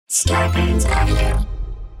Scarpins Avenue.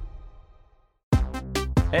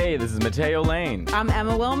 Hey, this is Mateo Lane. I'm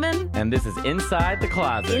Emma Willman. And this is Inside the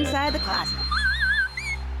Closet. Inside the Closet.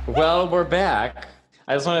 Well, we're back.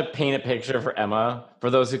 I just want to paint a picture for Emma. For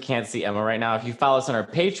those who can't see Emma right now, if you follow us on our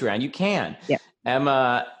Patreon, you can. Yep.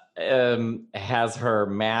 Emma has her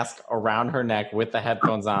mask around her neck with the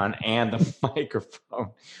headphones on and the microphone.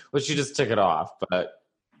 Well, she just took it off, but...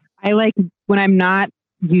 I like, when I'm not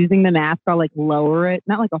using the mask, I'll like lower it.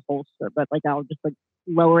 Not like a holster, but like I'll just like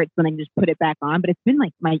lower it so then I can just put it back on. But it's been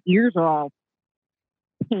like my ears are all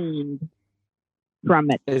pained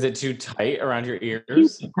from it. Is it too tight around your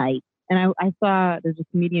ears? Too tight. And I saw there's a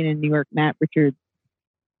comedian in New York, Matt Richards.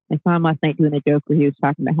 I saw him last night doing a joke where he was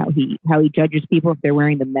talking about how he judges people if they're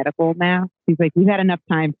wearing the medical mask. He's like, we've had enough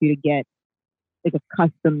time for you to get like a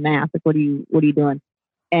custom mask. Like, what are you doing?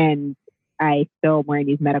 And I still am wearing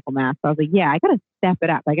these medical masks. I was like, yeah, I gotta step it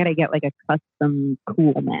up. I gotta get like a custom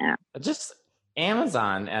cool mask. Just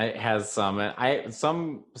Amazon has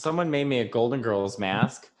some. Someone made me a Golden Girls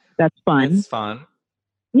mask. That's fun. It's fun.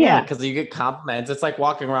 Yeah, because you get compliments. It's like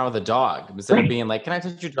walking around with a dog. Instead of being like, can I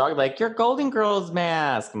touch your dog? Like, your Golden Girls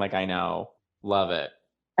mask. I'm like, I know. Love it.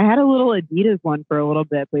 I had a little Adidas one for a little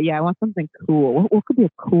bit, but yeah, I want something cool. What could be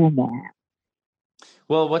a cool mask?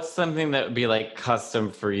 Well, what's something that would be like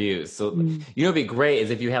custom for you? So, you know, it'd be great is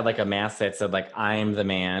if you had like a mask that said like, I'm the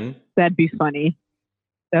man. That'd be funny.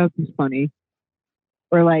 That would be funny.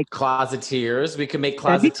 Or like Closeteers. We could make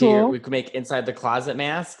closeteer. Cool. We could make inside the closet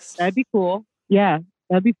masks. That'd be cool. Yeah,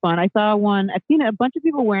 that'd be fun. I saw one. I've seen a bunch of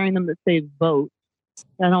people wearing them that say vote.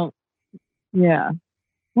 I don't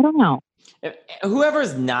know.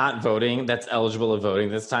 Whoever's not voting, that's eligible of voting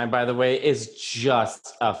this time, by the way, is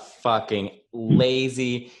just a fucking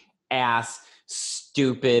lazy ass,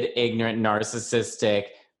 stupid, ignorant, narcissistic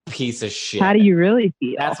piece of shit. How do you really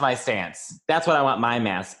feel? That's my stance. That's what I want my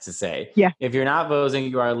mask to say. Yeah. If you're not voting,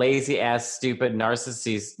 you are a lazy ass, stupid,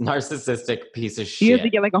 narcissistic piece of shit. You have to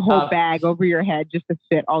get like a whole bag over your head just to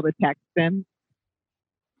fit all the text in.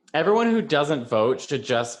 Everyone who doesn't vote should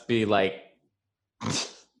just be like...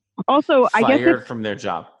 Also, I guess fired from their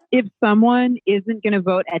job. If someone isn't going to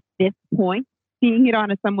vote at this point, seeing it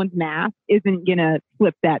on someone's mask isn't going to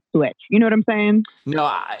flip that switch. You know what I'm saying? No,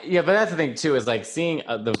 but that's the thing too, is like seeing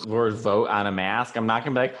the word vote on a mask. I'm not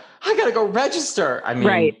going to be like, I got to go register. I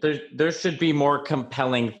mean, there should be more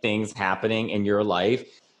compelling things happening in your life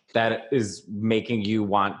that is making you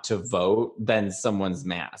want to vote than someo's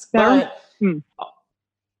mask.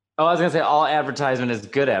 I was going to say all advertisement is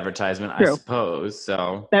good advertisement, True. I suppose.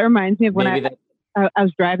 So that reminds me of when I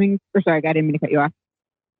was driving. Or sorry, I didn't mean to cut you off.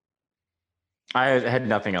 I had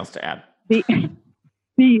nothing else to add. I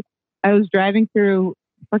was driving through,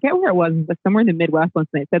 I forget where it was, but somewhere in the Midwest once,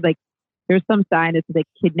 and it said like, there's some sign that says like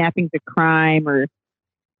kidnapping's a crime or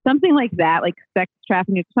something like that, like sex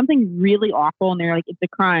trafficking. It's something really awful. And they're like, it's a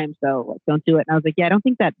crime, so like, don't do it. And I was like, yeah, I don't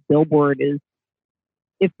think that billboard is,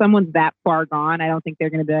 if someone's that far gone, I don't think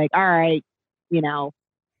they're going to be like, all right, you know,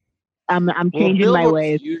 I'm changing my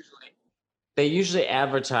ways. They usually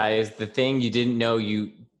advertise the thing you didn't know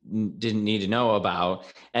you didn't need to know about,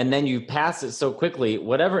 and then you pass it so quickly.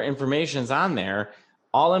 Whatever information's on there,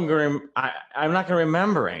 I'm not going to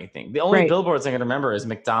remember anything. The only billboards I'm going to remember is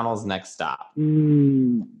McDonald's next stop. That's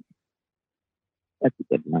a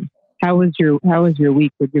good one. How was your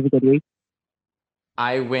week? Did you have a good week?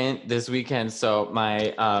 I went this weekend. So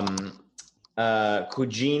my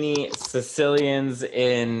cugini Sicilians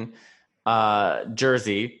in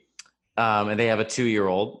Jersey, and they have a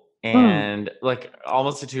 2-year-old and like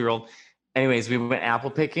almost a 2-year-old. Anyways, we went apple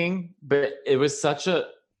picking, but it was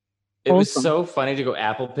was so funny to go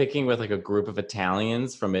apple picking with like a group of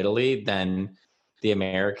Italians from Italy than the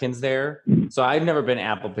Americans there. So I've never been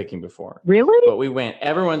apple picking before. Really? But we went,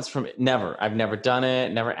 everyone's from, never. I've never done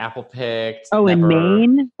it, never apple picked. Oh, in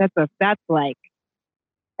Maine? That's like,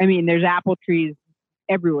 I mean, there's apple trees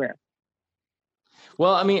everywhere.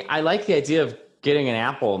 Well, I mean, I like the idea of getting an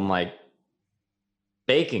apple and like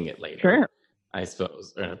baking it later. Sure. I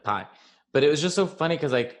suppose, or in a pie. But it was just so funny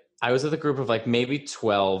because like I was with a group of like maybe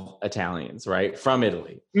 12 Italians, right? From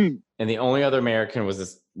Italy. And the only other American was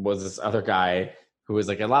this other guy who was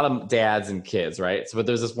like a lot of dads and kids, right? So, but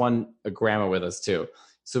there's this one grandma with us too.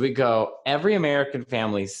 So we go, every American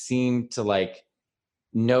family seemed to like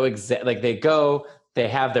know like they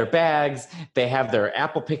have their bags, they have their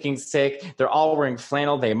apple picking stick, they're all wearing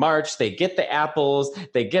flannel, they march, they get the apples,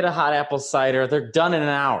 they get a hot apple cider, they're done in an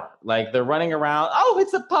hour. Like they're running around, oh,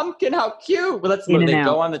 it's a pumpkin, how cute. Well, they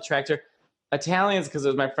go on the tractor. Italians, because it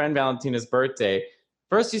was my friend Valentina's birthday,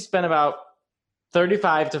 first you spend about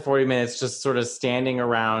 35 to 40 minutes just sort of standing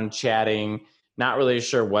around chatting, not really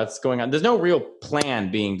sure what's going on. There's no real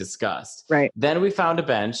plan being discussed. Right. Then we found a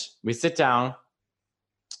bench. We sit down,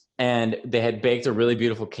 and they had baked a really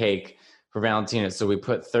beautiful cake for Valentina. So we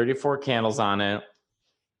put 34 candles on it.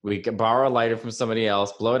 We could borrow a lighter from somebody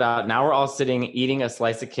else, blow it out. Now we're all sitting, eating a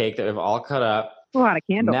slice of cake that we've all cut up. A lot of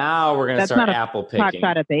candles. Now we're going to start apple picking. That's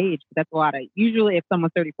not a age. That's a lot of. Usually, if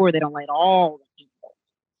someone's 34, they don't light all the candles.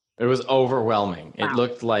 It was overwhelming. Wow. It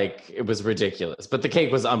looked like it was ridiculous, but the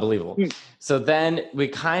cake was unbelievable. So then we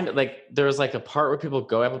kind of like, there was like a part where people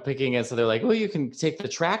go apple picking. And so they're like, oh, you can take the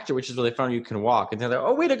tractor, which is really fun. You can walk. And they're like,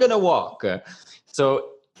 oh, we're going to walk. So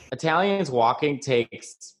Italians walking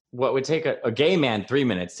takes what would take a gay man 3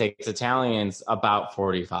 minutes, takes Italians about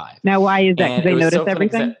 45. Now, why is that? Because they notice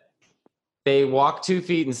everything? They walk 2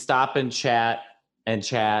 feet and stop and chat and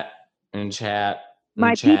chat and chat. And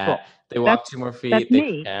My chat. people. They walk 2 more feet. That's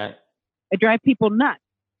me. Chat. I drive people nuts.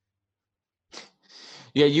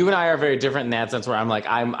 Yeah, you and I are very different in that sense. Where I'm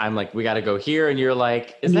like, we got to go here, and you're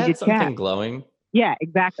like, is that something glowing? Yeah,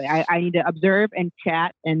 exactly. I need to observe and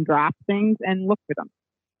chat and drop things and look for them.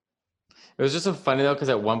 It was just so funny though, because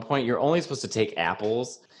at one point you're only supposed to take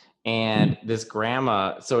apples, and this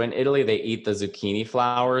grandma. So in Italy, they eat the zucchini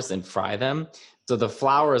flowers and fry them. So the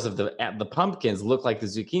flowers of the pumpkins look like the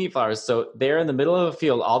zucchini flowers. So they're in the middle of a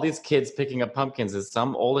field, all these kids picking up pumpkins, is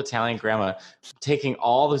some old Italian grandma taking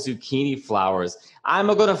all the zucchini flowers. I'm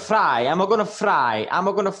gonna fry.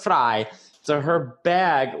 So her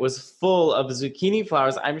bag was full of zucchini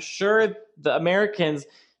flowers. I'm sure the Americans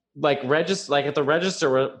at the register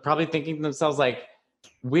were probably thinking to themselves, like,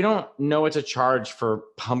 we don't know what to charge for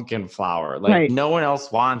pumpkin flour. Like, right. No one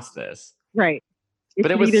else wants this. Right.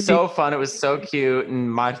 But it was so fun. It was so cute.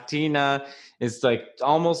 And Martina is like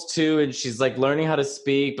almost 2, and she's like learning how to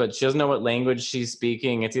speak, but she doesn't know what language she's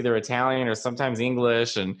speaking. It's either Italian or sometimes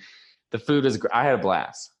English. And the food is, I had a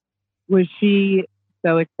blast. Was she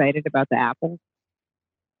so excited about the apples?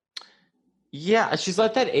 Yeah, she's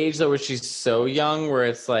at that age though where she's so young, where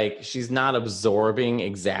it's like she's not absorbing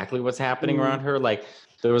exactly what's happening around her. Like,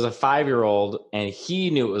 there was a 5-year-old and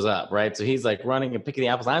he knew it was up, right? So he's like running and picking the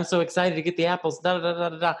apples. I'm so excited to get the apples, da da da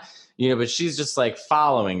da da. But she's just like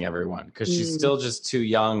following everyone because she's still just too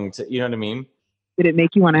young to, you know what I mean? Did it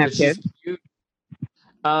make you want to have kids?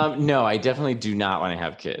 No, I definitely do not want to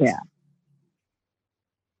have kids. Yeah.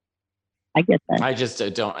 I get that. I just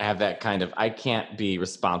don't have that kind of, I can't be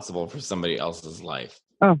responsible for somebody else's life.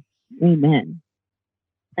 Oh, amen.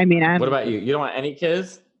 I mean, what about you? You don't want any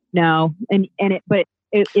kids? No.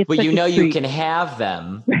 It's but you can have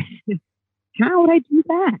them. How would I do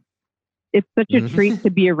that? It's such a treat to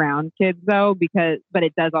be around kids though, but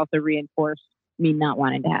it does also reinforce me not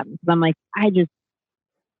wanting to have them. Because I'm like,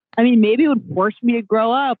 maybe it would force me to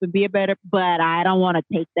grow up and be but I don't want to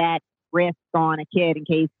take that risk on a kid in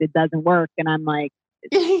case it doesn't work. And I'm like,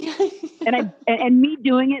 and me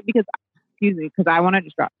doing it because I want to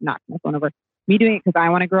just knock my phone over. Me doing it because I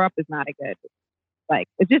want to grow up is not a good, like,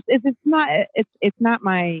 it's not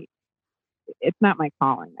my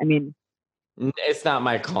calling. I mean, it's not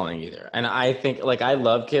my calling either. And I think, like, I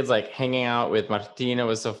love kids. Like, hanging out with Martina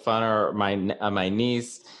was so fun, or my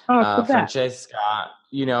niece, Francesca.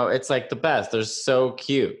 It's like the best. They're so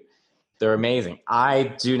cute. They're amazing.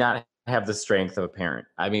 I do not have the strength of a parent.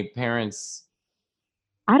 I mean, parents.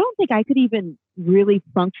 I don't think I could even really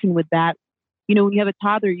function with that. When you have a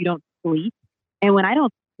toddler, you don't sleep. And when I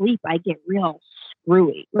don't sleep, I get real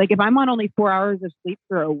screwy. Like, if I'm on only 4 hours of sleep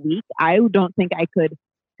for a week, I don't think I could.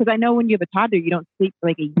 Because I know when you have a toddler, you don't sleep for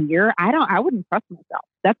like a year. I wouldn't trust myself.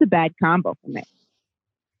 That's a bad combo for me.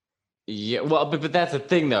 Yeah, well, but that's the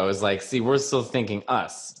thing though, is like, see, we're still thinking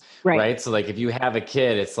us, right? So like, if you have a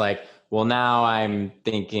kid, it's like, well, now I'm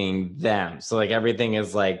thinking them. So like, everything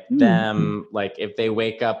is like them. Like, if they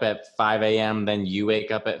wake up at 5 a.m., then you wake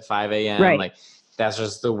up at 5 a.m. Right. Like, that's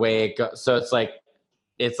just the way it goes. So it's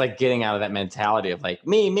like getting out of that mentality of like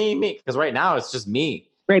me. Because right now it's just me.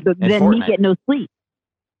 Right, but then Fortnite. Me get no sleep.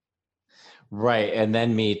 Right, and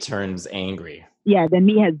then me turns angry. Yeah, then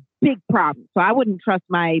me has big problems. So I wouldn't trust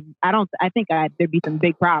I think there'd be some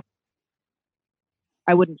big problems.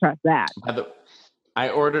 I wouldn't trust that. I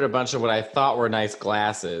ordered a bunch of what I thought were nice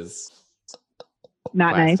glasses.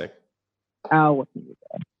 Not plastic. Nice. Oh, what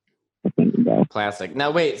can you do? Plastic.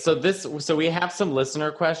 Now wait, so we have some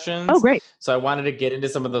listener questions. Oh, great. So I wanted to get into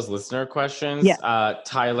some of those listener questions. Yeah.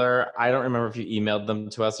 Tyler, I don't remember if you emailed them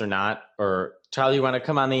to us or not. Or Tyler, you want to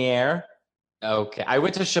come on the air? Okay. I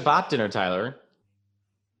went to Shabbat dinner, Tyler.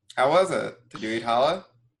 How was it? Did you eat challah?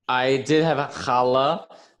 I did have a challah.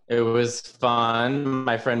 It was fun.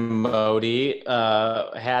 My friend Modi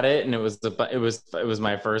had it, and it was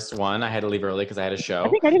my first one. I had to leave early because I had a show. I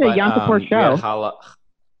think I did a Yom Kippur show.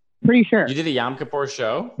 Pretty sure. You did a Yom Kippur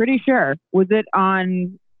show? Pretty sure. Was it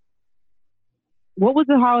on? What was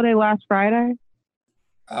the holiday last Friday?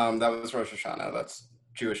 That was Rosh Hashanah. That's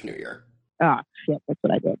Jewish New Year. Oh shit! That's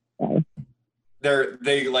what I did. Sorry.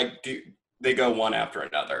 They go one after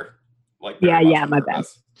another. Like yeah, my bad.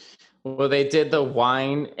 Well, they did the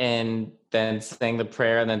wine and then sang the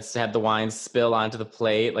prayer and then had the wine spill onto the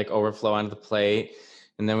plate, like overflow onto the plate.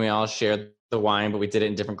 And then we all shared the wine, but we did it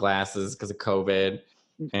in different glasses because of COVID.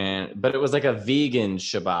 But it was like a vegan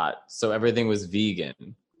Shabbat. So everything was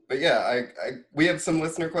vegan. But yeah, we have some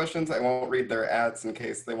listener questions. I won't read their ads in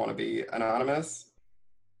case they want to be anonymous.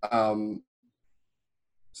 So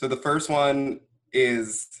the first one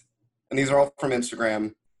is, and these are all from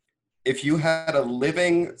Instagram. If you had a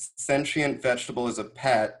living sentient vegetable as a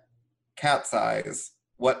pet, cat size,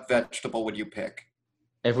 what vegetable would you pick?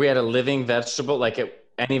 If we had a living vegetable, like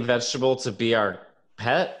any vegetable to be our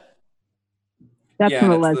pet? That's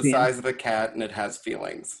yeah, it's the size of a cat and it has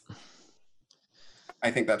feelings. I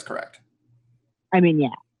think that's correct. I mean,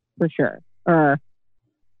 yeah, for sure. Or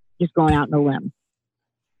just going out on a limb.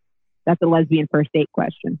 That's a lesbian first date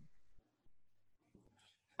question.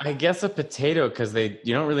 I guess a potato because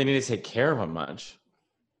you don't really need to take care of them much.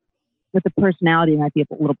 With the personality, might be a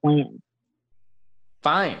little bland.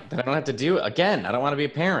 Fine, then I don't have to do it again. I don't want to be a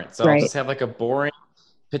parent, so I'll just have like a boring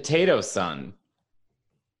potato son.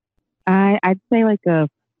 I'd say like a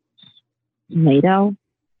tomato,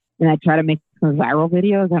 and I'd try to make some viral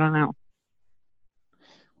videos. I don't know.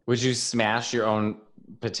 Would you smash your own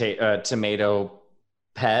tomato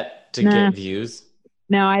pet to get views?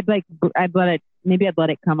 No, I'd let it. Maybe I'd let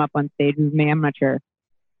it come up on stage with me. I'm not sure.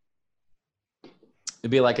 It'd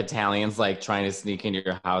be like Italians like trying to sneak into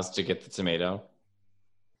your house to get the tomato.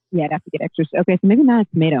 Yeah, I'd have to get extra. Okay, so maybe not a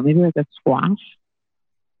tomato. Maybe like a squash.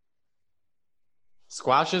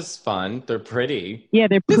 Squash is fun. They're pretty. Yeah,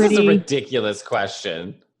 they're pretty. This is a ridiculous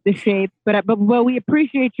question. The shape, but we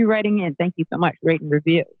appreciate you writing in. Thank you so much. Rate and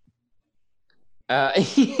review.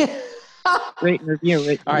 Rate and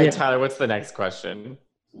review. All right, Tyler, what's the next question?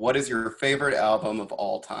 What is your favorite album of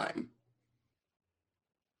all time?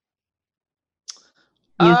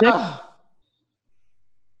 Music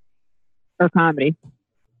or comedy?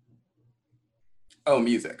 Oh,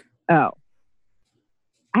 music. Oh.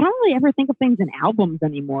 I don't really ever think of things in albums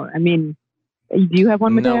anymore. I mean, do you have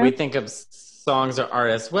one, Mateo? No, we think of songs or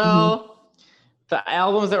artists. Well, the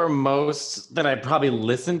albums that I probably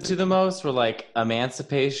listened to the most were like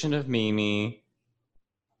Emancipation of Mimi,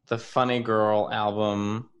 the Funny Girl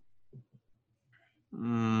album,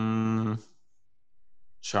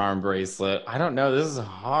 Charm Bracelet. I don't know. This is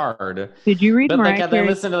hard. Did you read Mariah Carey's? I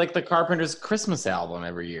listen to like the Carpenters Christmas album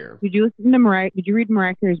every year. Did you listen to Mariah? Did you read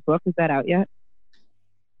Mariah Carey's book? Is that out yet?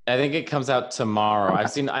 I think it comes out tomorrow.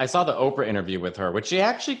 Okay. I saw the Oprah interview with her, which she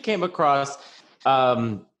actually came across.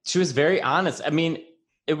 She was very honest. I mean,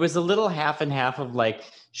 it was a little half and half of like,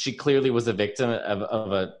 she clearly was a victim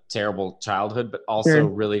of a terrible childhood, but also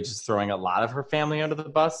really just throwing a lot of her family under the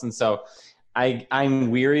bus. And so I'm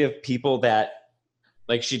weary of people that,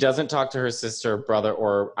 like, she doesn't talk to her sister or brother,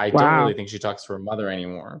 or I don't really think she talks to her mother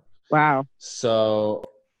anymore. Wow. So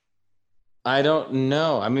I don't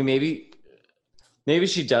know. I mean, maybe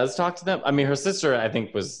she does talk to them. I mean, her sister, I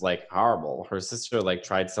think, was like horrible. Her sister like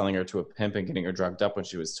tried selling her to a pimp and getting her drugged up when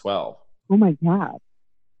she was 12. Oh my God.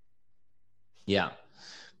 Yeah.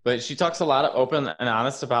 But she talks a lot of open and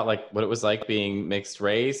honest about like what it was like being mixed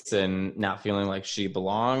race and not feeling like she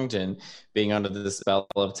belonged and being under the spell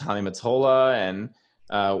of Tommy Mottola and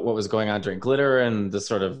what was going on during Glitter and the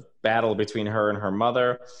sort of battle between her and her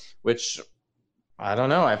mother, which I don't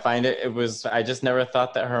know. I find I just never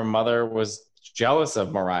thought that her mother was jealous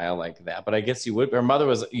of Mariah like that, but I guess you would. Her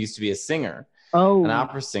mother used to be a singer, an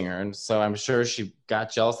opera singer, and so I'm sure she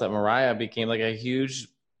got jealous that Mariah became like a huge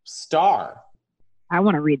star. I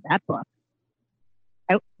want to read that book.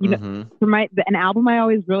 Know, for an album I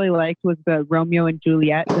always really liked was the Romeo and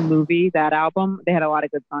Juliet, the movie. That album, they had a lot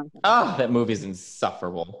of good songs. That movie's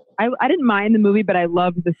insufferable. I didn't mind the movie, but I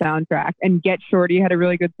loved the soundtrack. And Get Shorty had a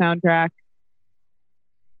really good soundtrack.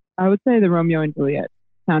 I would say the Romeo and Juliet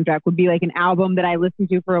soundtrack would be like an album that I listened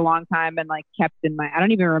to for a long time and like kept in my. I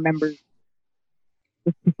don't even remember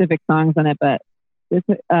the specific songs on it, but this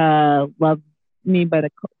 "Love Me" by the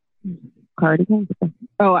Cardigans.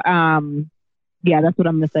 Yeah, that's what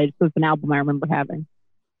I'm gonna say. So it's an album I remember having.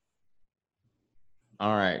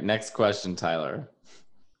 All right, next question, Tyler.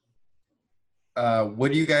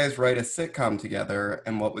 Would you guys write a sitcom together,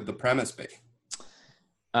 and what would the premise be?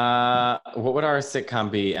 What would our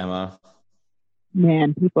sitcom be, Emma?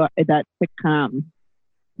 Man, people that sitcom.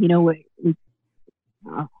 You know what?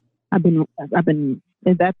 I've been.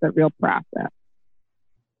 That's a real process.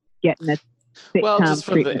 Getting a sitcom. Well, just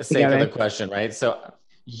for the sake together. of the question, right? So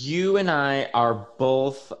you and I are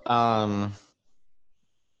both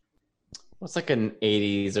what's like an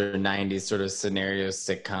 80s or 90s sort of scenario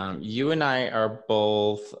sitcom? You and I are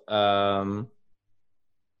both Could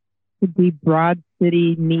be Broad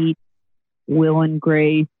City meet Will and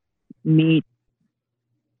Grace meet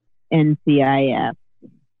NCIS.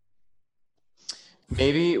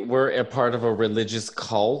 Maybe we're a part of a religious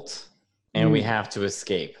cult and we have to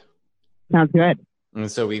escape. Sounds good. And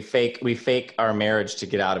so we fake our marriage to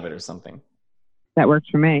get out of it or something. That works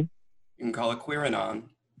for me. You can call it Queeranon.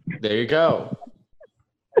 There you go.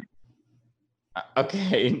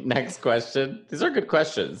 Okay, next question. These are good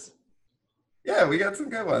questions. Yeah, we got some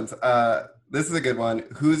good ones. This is a good one.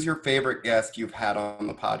 Who's your favorite guest you've had on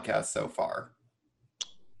the podcast so far?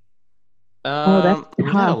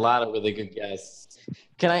 We've had a lot of really good guests.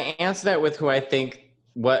 Can I answer that with who I think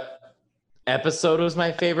what episode was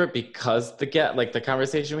my favorite because the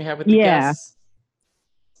conversation we had with the guests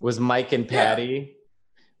was Mike and Patty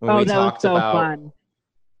when we talked about fun.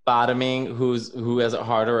 Bottoming, who has it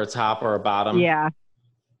harder, a top or a bottom. Yeah,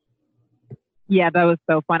 that was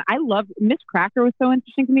so fun. I loved Miss Cracker was so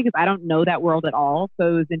interesting to me because I don't know that world at all, so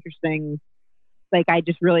it was interesting. Like I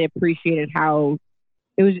just really appreciated how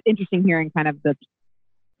it was interesting hearing kind of the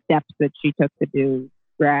steps that she took to do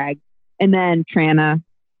drag, and then Trana.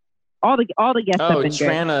 All the guests have been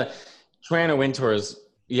good. Trana Winters,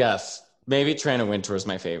 yes. Maybe Trana Wintour is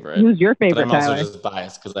my favorite. Who's your favorite, but I'm Tyler? also just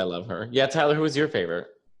biased because I love her. Yeah, Tyler, who was your favorite?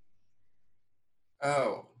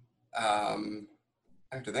 Oh, I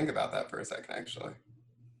have to think about that for a second, actually.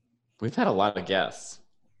 We've had a lot of guests.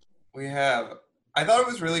 We have. I thought it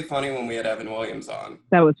was really funny when we had Evan Williams on.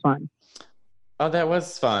 That was fun. Oh, that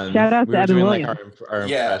was fun. Shout out to Evan Williams. Like our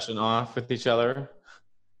impression off with each other.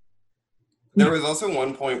 There was also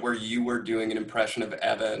one point where you were doing an impression of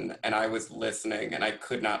Evan and I was listening and I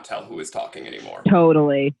could not tell who was talking anymore.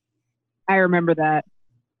 Totally. I remember that.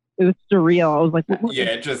 It was surreal. I was like, what? Yeah,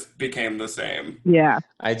 it just became the same. Yeah.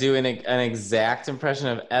 I do an exact impression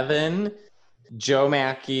of Evan, Joe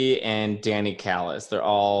Mackey, and Danny Callis. They're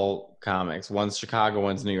all comics. One's Chicago,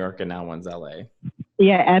 one's New York, and now one's LA.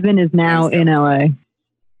 Yeah, Evan is now in LA.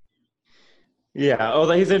 Yeah.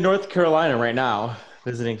 Oh, he's in North Carolina right now,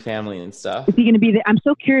 visiting family and stuff. Is he going to be there? I'm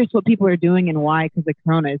so curious what people are doing and why because of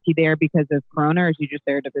Corona. Is he there because of Corona or is he just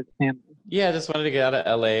there to visit family? Yeah, I just wanted to get out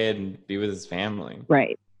of LA and be with his family.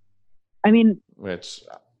 Right. I mean, which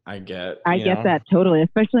I get. I get that totally.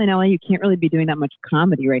 Especially in LA, you can't really be doing that much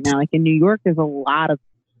comedy right now. Like in New York, there's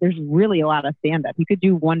really a lot of stand-up. You could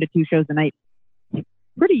do 1 to 2 shows a night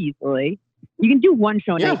pretty easily. You can do 1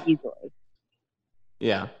 show a night easily.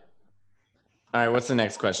 Yeah. All right. What's the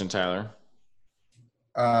next question, Tyler?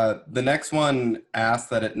 The next one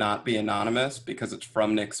asked that it not be anonymous because it's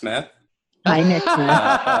from Nick Smith. Hi, Nick Smith.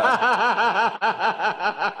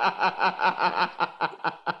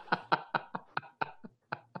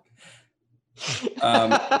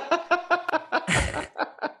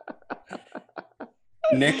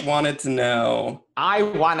 Nick wanted to know. I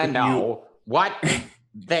want to know what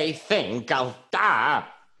they think of that.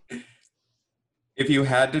 If you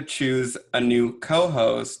had to choose a new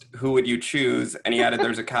co-host, who would you choose? And he added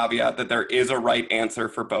there's a caveat that there is a right answer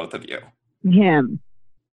for both of you. Him.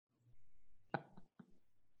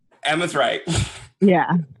 Emma's right.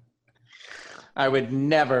 Yeah. I would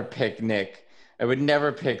never pick Nick. I would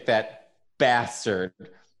never pick that bastard,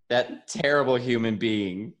 that terrible human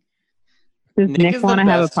being. Does Nick want to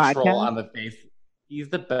have a podcast? On the face. He's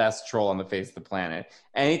the best troll on the face of the planet.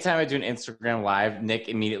 Anytime I do an Instagram live, Nick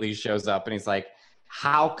immediately shows up and he's like,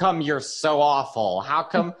 how come you're so awful? How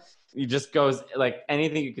come he just goes like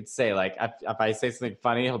anything you could say? Like if I say something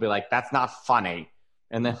funny, he'll be like, that's not funny.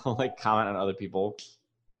 And then he'll like comment on other people.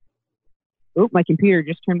 Oh, my computer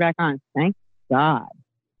just turned back on. Thank God.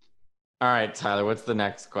 All right, Tyler, what's the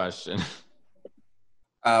next question?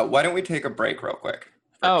 Why don't we take a break real quick?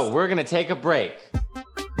 Oh, we're going to take a break.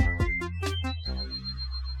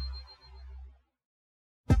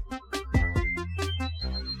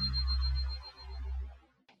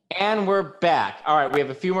 And we're back. All right, we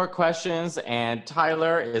have a few more questions, and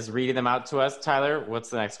Tyler is reading them out to us. Tyler, what's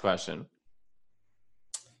the next question?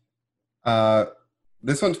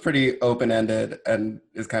 This one's pretty open-ended and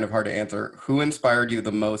is kind of hard to answer. Who inspired you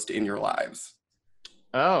the most in your lives?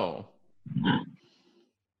 Oh.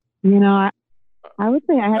 You know, I would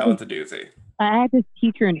say I had that one's a doozy. I had this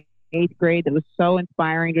teacher in 8th grade that was so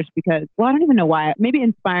inspiring just because, well, I don't even know why. Maybe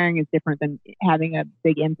inspiring is different than having a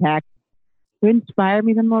big impact. Who inspired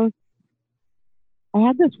me the most? I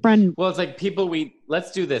had this friend. Well, it's like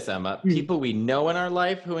let's do this, Emma. People we know in our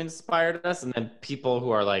life who inspired us, and then people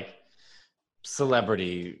who are like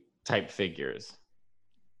celebrity type figures.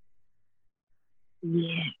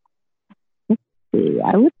 Yeah. Let's see.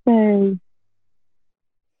 I would say,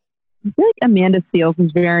 I feel like Amanda Seales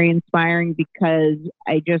was very inspiring because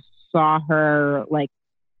I just saw her like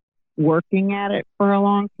working at it for a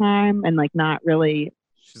long time and like not really.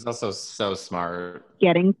 She's also so smart.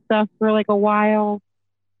 Getting stuff for like a while.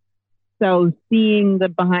 So seeing the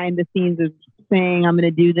behind the scenes of saying I'm going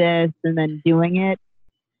to do this and then doing it,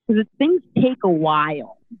 because things take a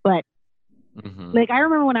while. But like I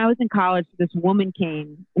remember when I was in college, this woman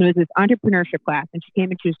came and it was this entrepreneurship class, and she came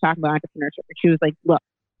and she was talking about entrepreneurship, and she was like, "Look,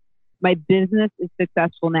 my business is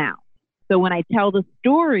successful now. So when I tell the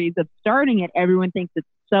stories of starting it, everyone thinks it's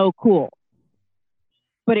so cool."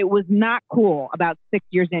 But it was not cool about 6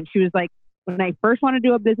 years in. She was like, when I first wanted to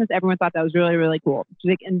do a business, everyone thought that was really, really cool.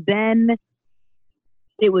 She's like, and then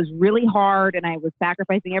it was really hard and I was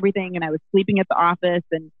sacrificing everything and I was sleeping at the office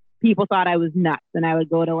and people thought I was nuts. And I would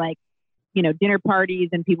go to like, you know, dinner parties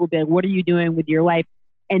and people would be like, "What are you doing with your life?"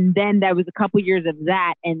 And then there was a couple years of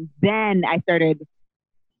that. And then I started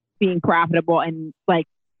being profitable. And like,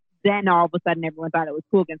 then all of a sudden everyone thought it was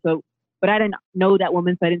cool again. So, but I didn't know that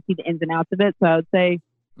woman, so I didn't see the ins and outs of it. So I would say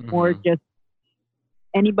more just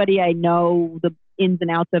anybody I know the ins and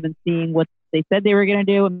outs of and seeing what they said they were going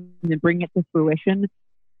to do and then bring it to fruition.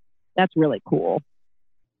 That's really cool.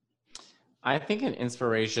 I think an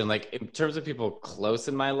inspiration, like in terms of people close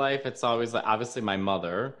in my life, it's always like obviously my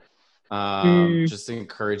mother, just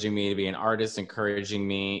encouraging me to be an artist, encouraging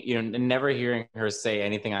me, you know, and never hearing her say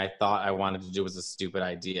anything I thought I wanted to do was a stupid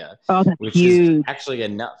idea. Oh, that's which huge. Is actually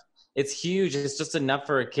enough. It's huge. It's just enough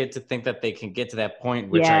for a kid to think that they can get to that point,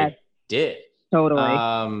 which I did. Totally.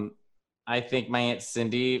 I think my Aunt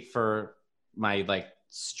Cindy, for my like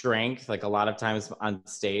strength, like a lot of times on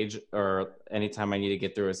stage or anytime I need to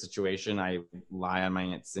get through a situation, I rely on my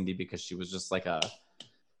Aunt Cindy because she was just like a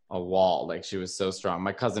wall. Like she was so strong.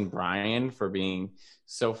 My cousin Brian for being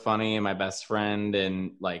so funny and my best friend.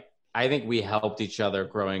 And like, I think we helped each other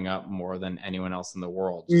growing up more than anyone else in the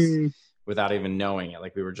world, just without even knowing it.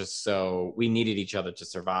 Like we were just we needed each other to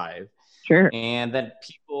survive. Sure. And then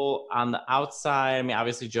people on the outside, I mean,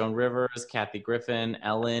 obviously Joan Rivers, Kathy Griffin,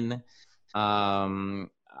 Ellen, Howard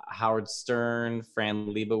Stern, Fran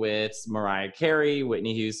Lebowitz, Mariah Carey,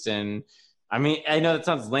 Whitney Houston. I mean, I know that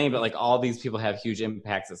sounds lame, but like all these people have huge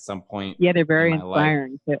impacts at some point. Yeah, they're very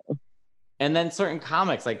inspiring too. And then certain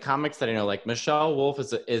comics that I know, like Michelle Wolf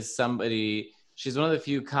is somebody, she's one of the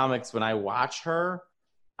few comics when I watch her,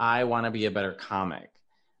 I want to be a better comic.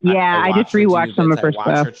 Yeah, I just rewatched some of her stuff. I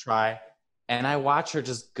watch her try. And I watch her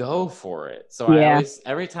just go for it. So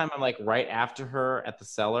every time I'm like right after her at the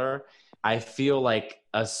Cellar, I feel like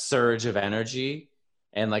a surge of energy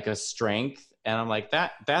and like a strength. And I'm like,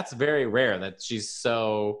 that's very rare that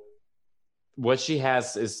what she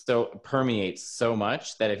has permeates so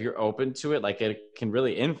much that if you're open to it, like it can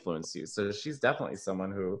really influence you. So she's definitely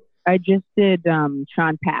someone who. I just did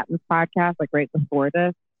Sean Patton's podcast like right before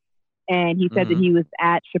this. And he said that he was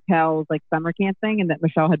at Chappelle's like summer camp thing and that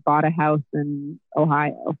Michelle had bought a house in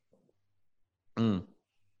Ohio.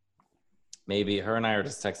 Maybe her and I are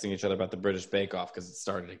just texting each other about the British Bake Off because it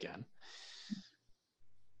started again.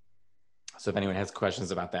 So if anyone has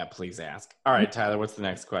questions about that, please ask. All right, Tyler, what's the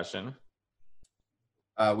next question?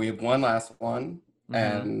 We have one last one.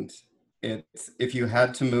 And it's, if you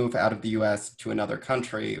had to move out of the U.S. to another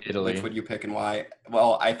country, Italy. Which would you pick and why?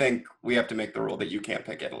 Well, I think we have to make the rule that you can't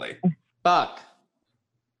pick Italy. Fuck.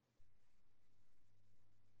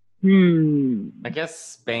 I guess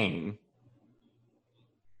Spain.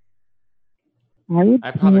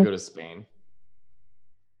 I'd probably go to Spain.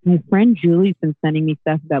 My friend Julie's been sending me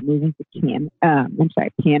stuff about moving to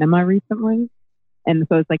Panama recently. And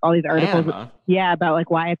so it's like all these articles, about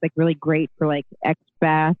like why it's like really great for like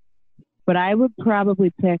expats. But I would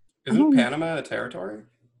probably pick. Isn't Panama a territory?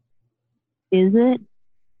 Is it?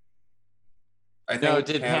 I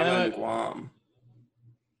think Panama and Guam.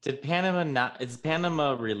 Did Panama not? Is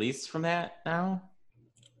Panama released from that now?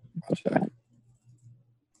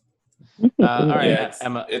 All right,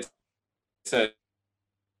 Emma. Say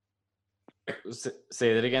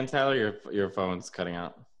that again, Tyler. Your phone's cutting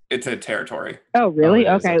out. It's a territory. Oh, really?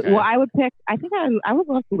 Okay. Well, I would pick. I think I would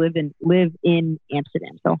love to live in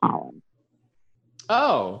Amsterdam, so Holland.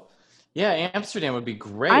 Oh, yeah, Amsterdam would be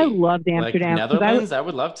great. I loved Amsterdam. Like Netherlands, I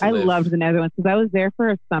would love to live. I loved the Netherlands because I was there for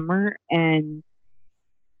a summer and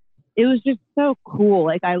it was just so cool.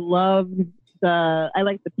 Like I like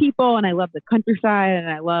the people and I love the countryside and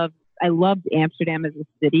I loved Amsterdam as a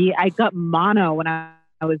city. I got mono when I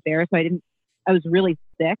was there, so I was really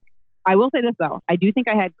sick. I will say this though, I do think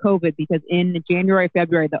I had COVID because in January,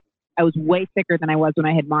 February, I was way sicker than I was when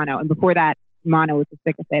I had mono, and before that, mono was the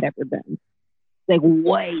sickest I'd ever been, like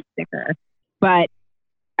way sicker. But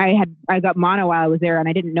I got mono while I was there, and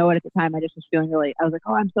I didn't know it at the time. I just was feeling I was like,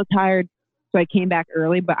 oh, I'm so tired, so I came back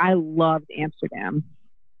early. But I loved Amsterdam.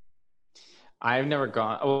 I've never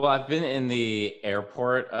gone. Well, I've been in the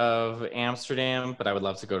airport of Amsterdam, but I would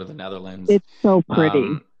love to go to the Netherlands. It's so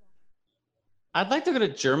pretty. I'd like to go to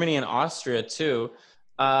Germany and Austria too.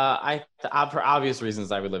 For obvious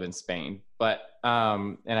reasons, I would live in Spain, but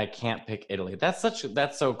and I can't pick Italy. That's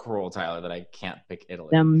so cruel, Tyler, that I can't pick Italy.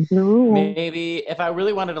 Maybe if I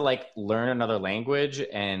really wanted to like learn another language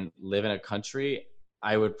and live in a country,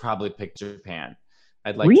 I would probably pick Japan.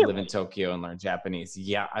 I'd like to live in Tokyo and learn Japanese.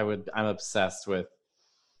 Yeah, I would. I'm obsessed with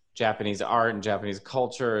Japanese art and Japanese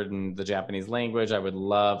culture and the Japanese language. I would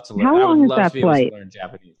love to learn. How long is that flight? Able to learn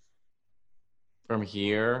Japanese. From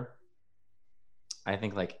here, I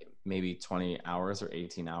think like maybe 20 hours or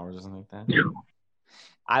 18 hours or something like that.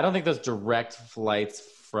 I don't think there's direct flights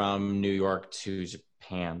from New York to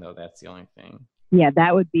Japan, though. That's the only thing. Yeah,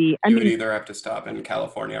 that would be... You would either have to stop in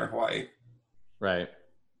California or Hawaii. Right.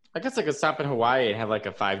 I guess I could stop in Hawaii and have like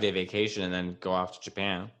a 5-day vacation and then go off to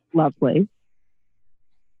Japan. Lovely.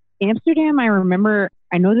 Amsterdam, I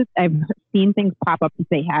know that I've seen things pop up that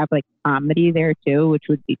they have like comedy there too, which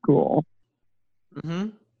would be cool. Mm-hmm.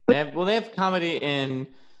 They have comedy in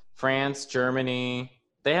France, Germany.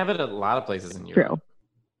 They have it at a lot of places in Europe. True.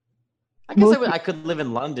 I guess I could live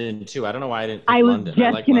in London too. I don't know why I didn't pick London.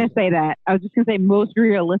 I was just going to say that. I was just going to say most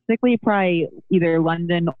realistically, probably either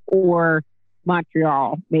London or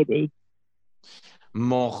Montreal, maybe.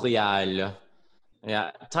 Montreal.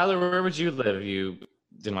 Yeah. Tyler, where would you live if you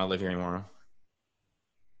didn't want to live here anymore?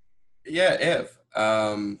 Yeah,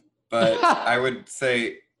 but I would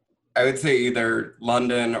say either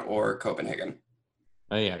London or Copenhagen.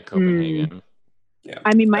 Oh yeah, Copenhagen. Yeah.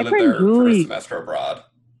 I mean, my friend Julie. For a semester abroad.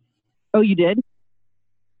 Oh, you did?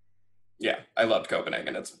 Yeah, I loved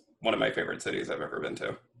Copenhagen. It's one of my favorite cities I've ever been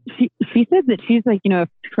to. She said that she's like, if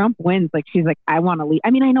Trump wins, like she's like, I want to leave. I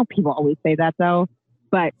mean, I know people always say that though,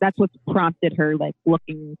 but that's what's prompted her like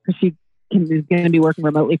looking, because she is going to be working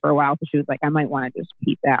remotely for a while. So she was like, I might want to just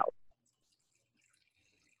peace out.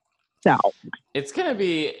 So it's gonna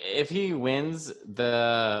be, if he wins,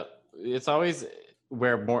 it's always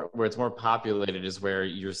where it's more populated is where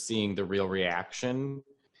you're seeing the real reaction.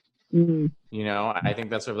 Mm-hmm. I think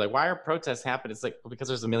that's sort of like, why are protests happening? It's like, because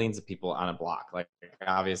there's millions of people on a block. Like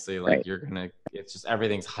obviously, like right. It's just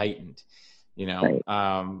everything's heightened. Right.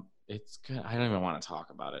 It's good. I don't even want to talk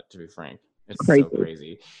about it, to be frank. It's crazy. So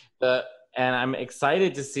crazy. And I'm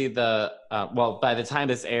excited to see by the time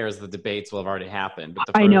this airs, the debates will have already happened. But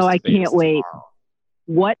I know, I can't wait. Tomorrow.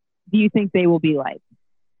 What do you think they will be like?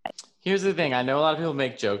 Here's the thing. I know a lot of people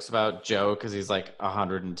make jokes about Joe because he's like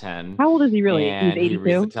 110. How old is he really? And he's 82? He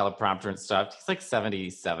reads the teleprompter and stuff. He's like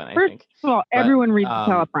 77, I think. First of all, everyone reads the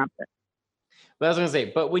teleprompter. But I was going to say,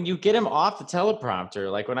 but when you get him off the teleprompter,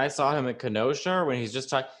 like when I saw him at Kenosha, when he's just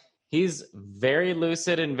talking, he's very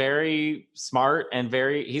lucid and very smart and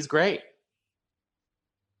he's great.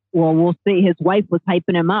 Well, we'll see. His wife was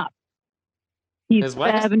hyping him up. He's his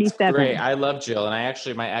wife 77. Great. I love Jill,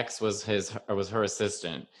 and my ex was her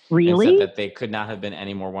assistant. Really? And said that they could not have been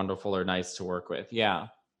any more wonderful or nice to work with. Yeah.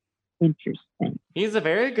 Interesting. He's a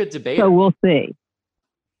very good debater. So we'll see.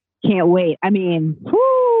 Can't wait. I mean,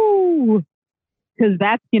 whoo! Because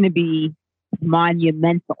that's going to be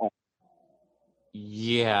monumental.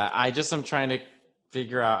 Yeah, I'm trying to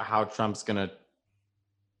figure out how Trump's going to,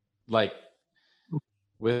 like,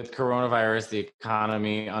 with coronavirus, the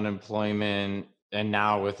economy, unemployment, and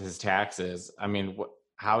now with his taxes. I mean,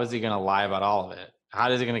 how is he going to lie about all of it?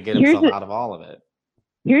 How is he going to get himself out of all of it?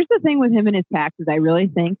 Here's the thing with him and his taxes. I really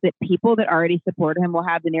think that people that already support him will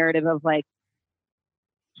have the narrative of like,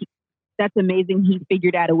 that's amazing. He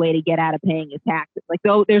figured out a way to get out of paying his taxes. Like,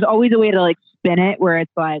 there's always a way to like spin it where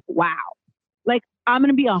it's like, wow. Like, I'm going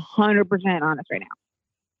to be 100% honest right now.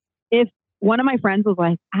 If one of my friends was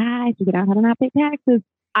like, I figured out how to not pay taxes,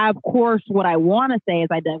 of course, what I want to say is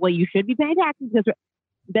well, you should be paying taxes.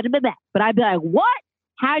 But I'd be like, what?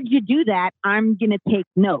 How'd you do that? I'm going to take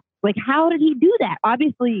notes. Like, how did he do that?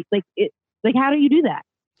 Obviously, how do you do that?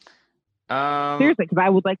 Seriously, because I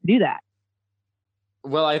would like to do that.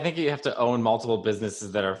 Well, I think you have to own multiple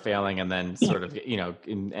businesses that are failing and then sort of,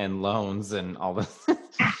 and loans and all this.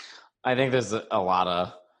 I think there's a lot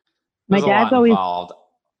of, my dad's always involved.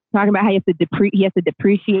 talking about how he has to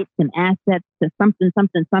depreciate some assets to something.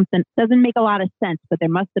 Doesn't make a lot of sense, but there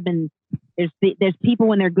must have been. There's people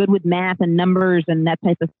when they're good with math and numbers and that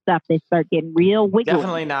type of stuff, they start getting real wiggly.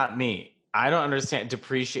 Definitely not me. I don't understand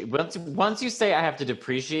depreciate. Once you say I have to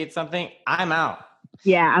depreciate something, I'm out.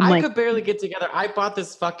 Yeah, I could barely get together. I bought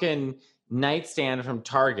this fucking nightstand from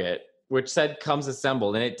Target, which said comes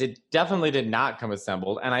assembled, and it definitely did not come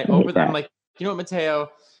assembled. And I opened it. I'm like, you know what, Mateo,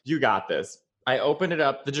 you got this. I opened it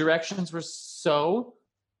up. The directions were so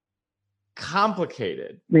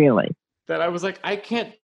complicated, really, that I was like, I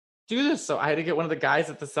can't do this. So I had to get one of the guys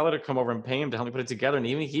at the seller to come over and pay him to help me put it together. And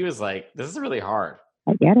even he was like, this is really hard.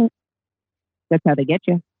 I get it. That's how they get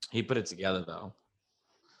you. He put it together though.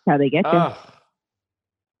 That's how they get you.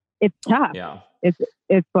 It's tough. Yeah.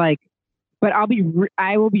 It's like, but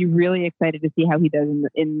I will be really excited to see how he does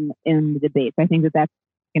in the debates. I think that's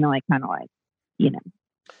gonna kind of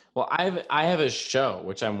Well, I have a show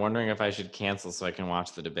which I'm wondering if I should cancel so I can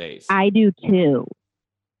watch the debates. I do too.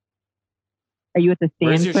 Are you at the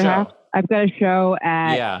stand? Where's your perhaps? show? I've got a show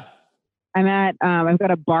at. Yeah. I'm at. I've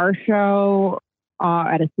got a bar show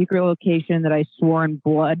at a secret location that I swore in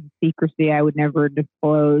blood secrecy I would never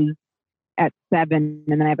disclose at 7,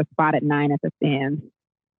 and then I have a spot at 9 at the stand.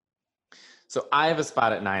 So I have a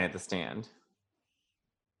spot at 9 at the stand.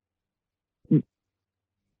 Wait.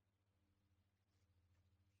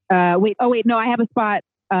 Oh, wait. No, I have a spot.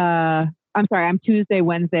 I'm sorry. I'm Tuesday,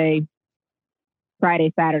 Wednesday,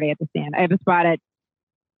 Friday, Saturday at the stand. I have a spot at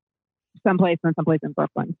someplace in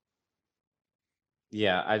Brooklyn.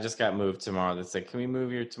 Yeah, I just got moved tomorrow. They said, can we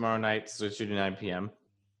move you tomorrow night to switch you to 9 p.m.?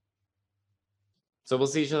 So we'll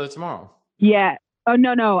see each other tomorrow. Yeah. Oh,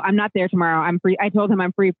 no. I'm not there tomorrow. I'm free. I told him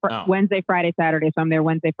I'm free Wednesday, Friday, Saturday. So I'm there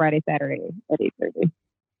Wednesday, Friday, Saturday at 8:30.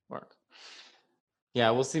 Work. Yeah,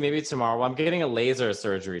 we'll see. Maybe tomorrow. Well, I'm getting a laser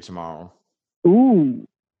surgery tomorrow. Ooh.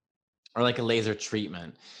 Or like a laser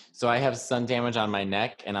treatment. So I have sun damage on my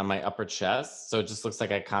neck and on my upper chest. So it just looks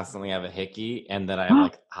like I constantly have a hickey and that I have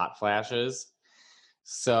like hot flashes.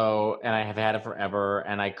 So, and I have had it forever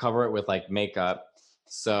and I cover it with like makeup.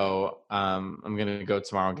 So I'm going to go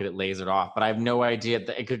tomorrow and get it lasered off. But I have no idea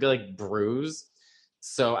that it could be like bruise.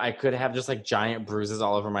 So I could have just like giant bruises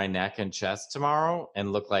all over my neck and chest tomorrow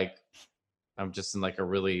and look like I'm just in like a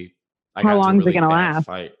really... How long is it going to last?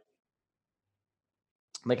 Fight.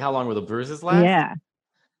 Like how long will the bruises last? Yeah.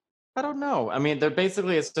 I don't know. I mean,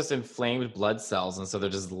 it's just inflamed blood cells. And so they're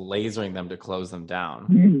just lasering them to close them down.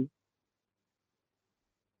 Mm-hmm.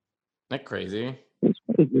 Isn't that crazy? It's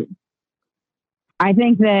crazy. I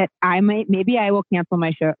think that maybe I will cancel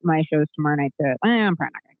my shows tomorrow night too. I'm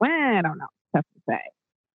probably not going to. I don't know. It's tough to say.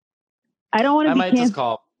 I don't want to. I might just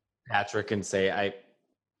call Patrick and say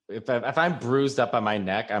if I'm bruised up on my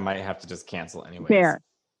neck, I might have to just cancel anyways. Fair.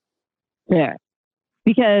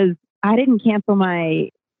 Because I didn't cancel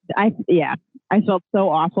I felt so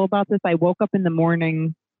awful about this. I woke up in the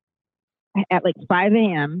morning at like 5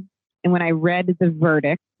 a.m. and when I read the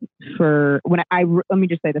verdict let me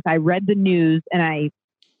just say this, I read the news and I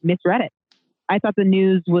misread it. I thought the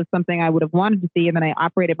news was something I would have wanted to see, and then I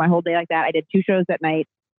operated my whole day like that. I did 2 shows that night,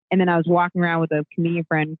 and then I was walking around with a comedian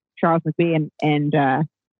friend, Charles McBee, and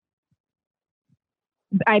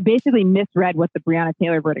I basically misread what the Breonna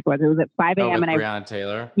Taylor verdict was. It was at 5 a.m. and Breonna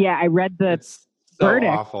Taylor? Yeah, I read the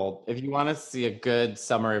verdict. Awful. If you want to see a good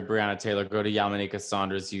summary of Breonna Taylor, go to Yamaneika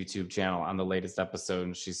Saunders' YouTube channel on the latest episode,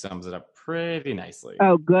 and she sums it up pretty nicely.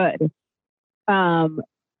 Oh, good. I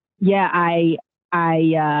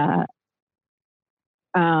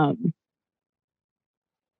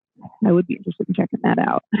would be interested in checking that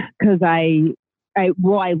out because I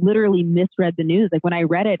literally misread the news. Like when I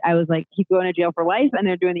read it, I was like, he's going to jail for life, and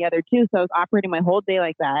they're doing the other 2. So I was operating my whole day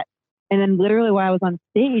like that. And then literally while I was on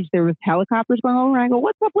stage, there was helicopters going over, and I go,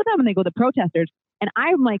 what's up with them? And they go, the protesters. And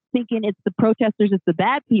I'm like thinking it's the protesters, it's the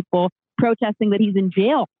bad people protesting that he's in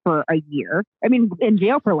jail for a year. I mean, in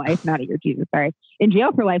jail for life, not a year, Jesus, sorry. In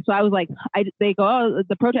jail for life. So I was like, they go, oh,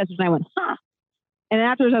 the protesters. And I went, huh. And then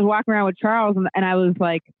afterwards I was walking around with Charles and I was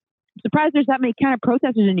like, surprised there's that many kind of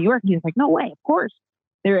protesters in New York. And he was like, no way, of course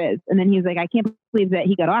there is. And then he's like, I can't believe that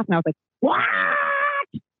he got off. And I was like, what?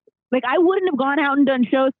 Like I wouldn't have gone out and done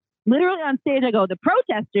shows. Literally on stage, I go, the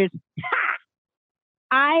protesters.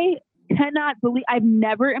 I cannot believe, I've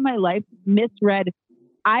never in my life misread.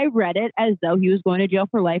 I read it as though he was going to jail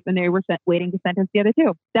for life and they were waiting to sentence the other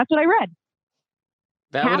 2. That's what I read.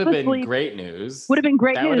 That would have been great news. Would have been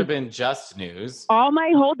great news. That would have been just news. All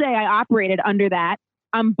my whole day I operated under that.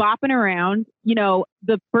 I'm bopping around. You know,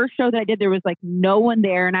 the first show that I did, there was like no one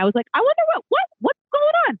there. And I was like, I wonder what's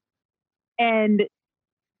going on? And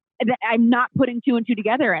I'm not putting 2 and 2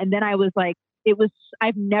 together. And then I was like,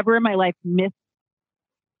 I've never in my life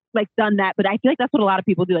done that, but I feel like that's what a lot of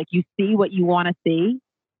people do. Like you see what you want to see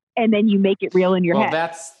and then you make it real in your head.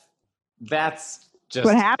 That's just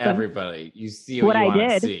what happened. Everybody. You see what you want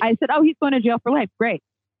to see. I said, oh, he's going to jail for life. Great.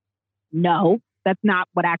 No, that's not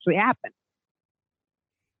what actually happened.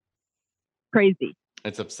 Crazy.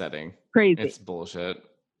 It's upsetting. Crazy. It's bullshit.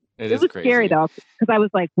 It was crazy. Scary though, because I was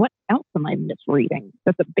like, what else am I misreading?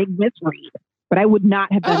 That's a big misread. But I would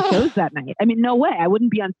not have done shows that night. I mean, no way. I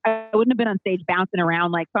wouldn't have been on stage bouncing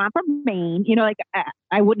around like, so I'm from Maine. You know, like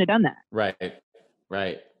I wouldn't have done that. Right.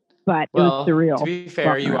 But it was surreal. To be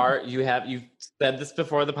fair, you've said this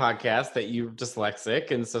before the podcast that you're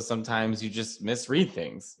dyslexic, and so sometimes you just misread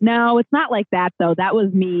things. No, it's not like that though. That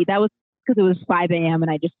was me. That was because it was 5 a.m.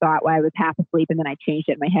 and I just thought I was half asleep, and then I changed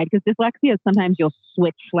it in my head. Because dyslexia, sometimes you'll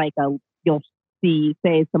switch you'll see,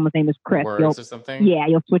 say someone's name is Chris. Words or something? Yeah,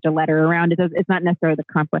 you'll switch a letter around. It's not necessarily the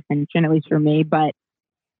comprehension, at least for me, but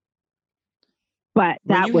that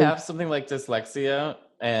when you have something like dyslexia,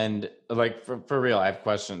 and like for real, I have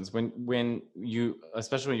questions. When you,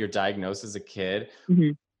 especially when you're diagnosed as a kid,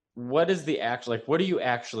 mm-hmm. What is the actual, like, what are you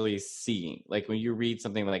actually seeing? Like when you read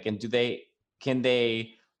something like, and can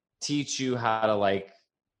they teach you how to like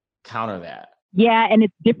counter that? Yeah, and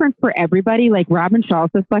it's different for everybody. Like Robin Shaw's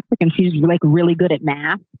dyslexic, and she's like really good at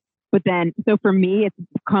math. But then, so for me, it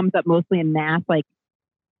comes up mostly in math. Like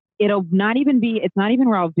it's not even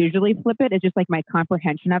where I'll visually flip it. It's just like my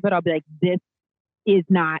comprehension of it. I'll be like, this is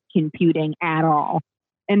not computing at all.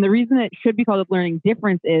 And the reason it should be called a learning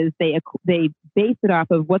difference is they base it off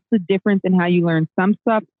of what's the difference in how you learn some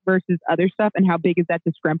stuff versus other stuff, and how big is that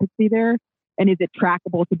discrepancy there, and is it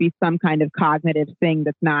trackable to be some kind of cognitive thing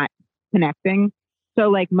that's not connecting. So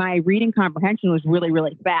like my reading comprehension was really,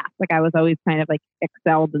 really fast. Like I was always kind of like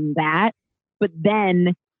excelled in that. But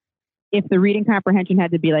then if the reading comprehension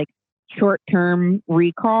had to be like short-term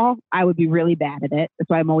recall, I would be really bad at it. That's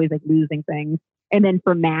why I'm always like losing things. And then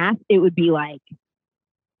for math, it would be like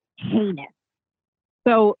heinous.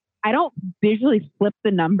 So I don't visually flip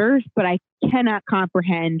the numbers, but I cannot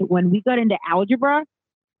comprehend when we got into algebra.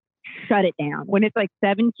 Shut it down. When it's like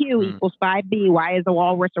 7q equals 5b, why is a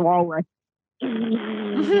walrus a walrus?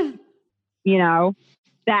 You know,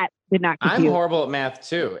 that did not compute. I'm horrible at math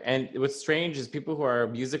too. And what's strange is people who are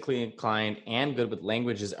musically inclined and good with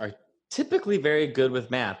languages are typically very good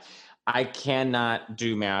with math. I cannot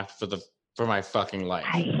do math for my fucking life.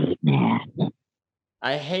 I hate math.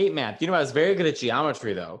 I hate math. You know, I was very good at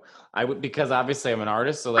geometry though. Because obviously I'm an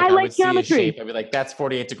artist. So like I would geometry. See a shape. I'd be like, that's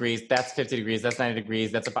 48 degrees. That's 50 degrees. That's 90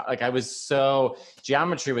 degrees. That's about like,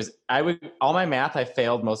 geometry was, all my math, I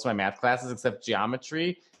failed most of my math classes except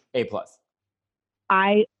geometry, A+.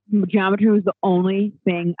 Geometry was the only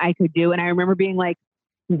thing I could do. And I remember being like,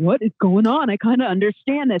 what is going on? I kind of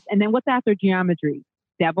understand this. And then what's after geometry?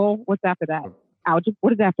 Devil? What's after that? Algebra?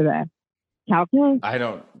 What is after that? Calculus? I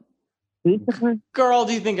don't. Lucifer? Girl,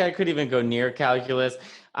 do you think I could even go near calculus?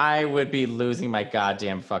 I would be losing my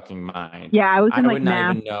goddamn fucking mind. Yeah, I was in like would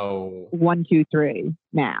math, not even know 1, 2, 3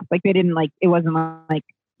 math. Like they didn't it wasn't like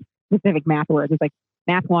specific math words. It's like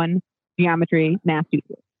math 1, geometry, math 2,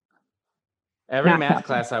 3. Every math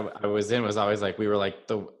class I was in was always like, we were like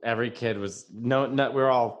every kid was none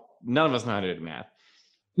of us know how to do math.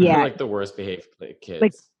 Yeah. We were like the worst behaved kids.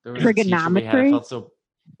 Like trigonometry.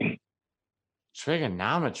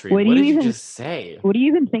 Trigonometry. What did you just say? What do you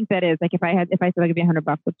even think that is? Like if I said I'll give you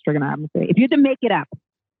 $100, what's trigonometry? If you had to make it up.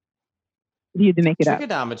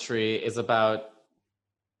 Trigonometry is about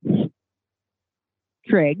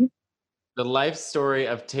trig. The life story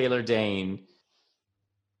of Taylor Dane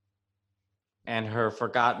and her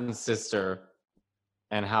forgotten sister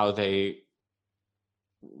and how they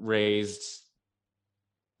raised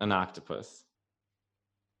an octopus.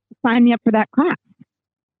 Sign me up for that class.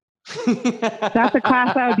 That's a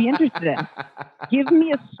class I would be interested in. Give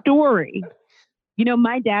me a story. You know,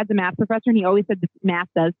 my dad's a math professor and he always said math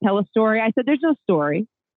does tell a story. I said, there's no story.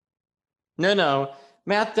 No.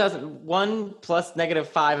 Math doesn't. 1 plus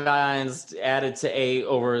 -5 ions added to a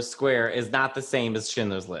over a square is not the same as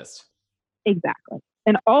Schindler's List. Exactly.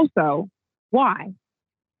 And also, why?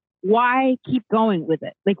 Why keep going with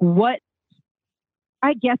it? Like what?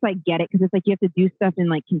 I guess I get it because it's like you have to do stuff in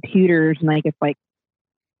like computers and like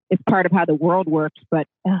it's part of how the world works, but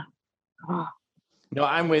God. No,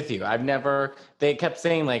 I'm with you. They kept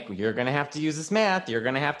saying like, you're going to have to use this math. You're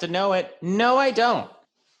going to have to know it. No, I don't.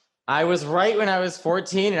 I was right when I was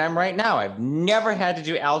 14 and I'm right now. I've never had to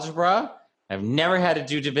do algebra. I've never had to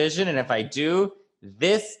do division. And if I do,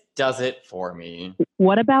 this does it for me.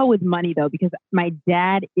 What about with money though? Because my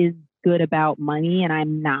dad is good about money and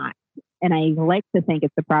I'm not. And I like to think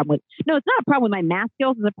it's a problem with, no, it's not a problem with my math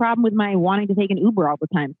skills. It's a problem with my wanting to take an Uber all the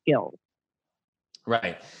time skills.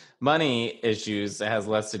 Right. Money issues has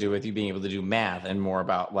less to do with you being able to do math and more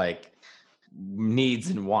about like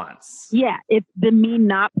needs and wants. Yeah. It's the me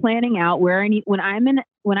not planning out where I need, when I'm in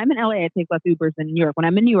LA, I take less Ubers than New York. When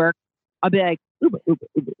I'm in New York, I'll be like, Uber.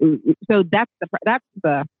 So that's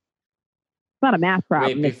it's not a math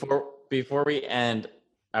problem. Wait, before we end,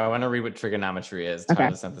 I want to read what trigonometry is.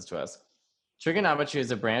 Tyler sent this to us. Trigonometry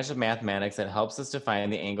is a branch of mathematics that helps us define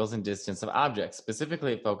the angles and distance of objects.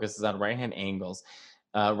 Specifically, it focuses on right-hand angle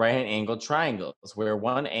triangles, where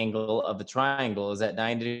one angle of the triangle is at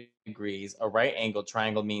 90 degrees. A right-angled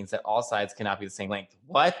triangle means that all sides cannot be the same length.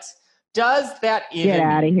 What does that even mean? Get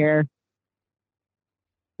out of here.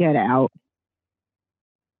 Get out.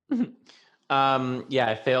 Yeah,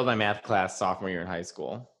 I failed my math class sophomore year in high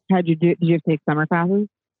school. How'd you do? Did you have to take summer classes?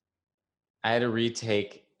 I had to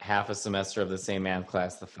retake half a semester of the same math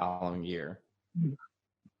class the following year. It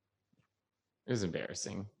was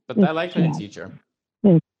embarrassing, but I liked my teacher.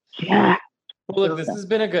 Yeah. Well, look, this has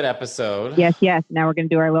been a good episode. Yes. Now we're going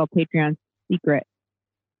to do our little Patreon secret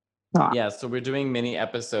talk. Yeah, so we're doing mini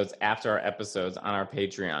episodes after our episodes on our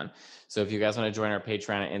Patreon. So if you guys want to join our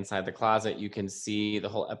Patreon at Inside the Closet, you can see the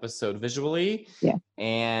whole episode visually. Yeah.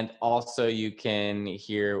 And also you can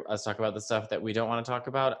hear us talk about the stuff that we don't want to talk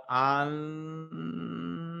about on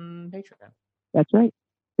Patreon. That's right.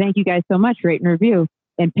 Thank you guys so much. Rate and review.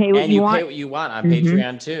 And pay what you want. Pay what you want on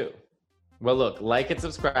Patreon too. Well, look, like and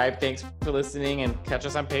subscribe. Thanks for listening and catch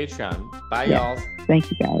us on Patreon. Bye, y'all. Thank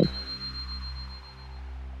you, guys.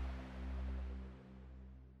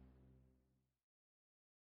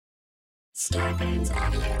 Starburns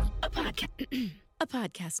Audio, a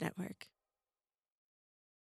podcast network.